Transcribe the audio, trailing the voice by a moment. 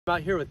I'm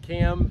out here with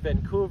Cam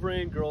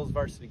Vancouvering, girls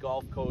varsity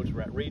golf coach.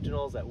 We're at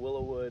regionals at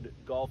Willowwood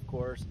Golf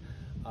Course.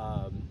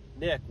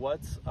 Nick,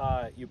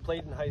 you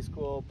played in high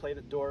school, played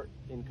at Dort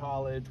in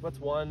college. What's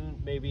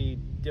one maybe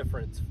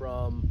difference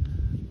from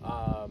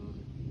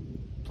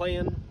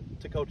playing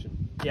to coaching?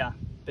 Yeah,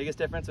 biggest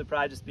difference would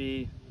probably just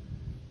be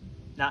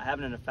not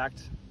having an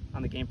effect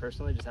on the game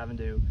personally, just having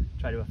to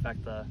try to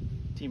affect the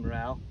team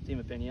morale, team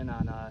opinion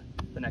on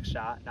the next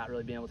shot, not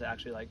really being able to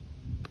actually like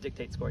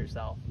dictate score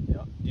yourself.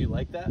 Yeah. Do you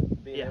like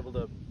that? Being Yeah. able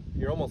to,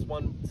 you're almost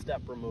one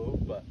step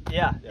removed, but.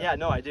 Yeah,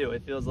 no, I do.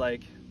 It feels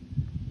like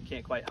you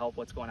can't quite help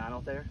what's going on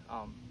out there,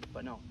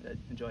 but no, I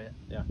enjoy it.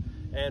 Yeah.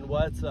 And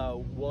what's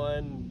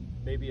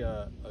maybe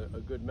a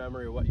good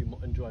memory or what you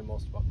enjoy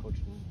most about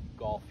coaching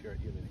golf here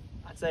at Unity?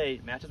 I'd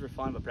say matches were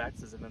fun, but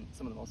practices have been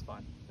some of the most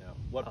fun. Yeah.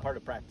 What part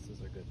of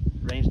practices are good?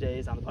 Range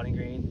days on the putting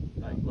green,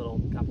 like little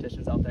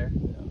competitions out there.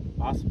 Yeah.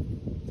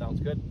 Awesome.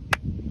 Sounds good.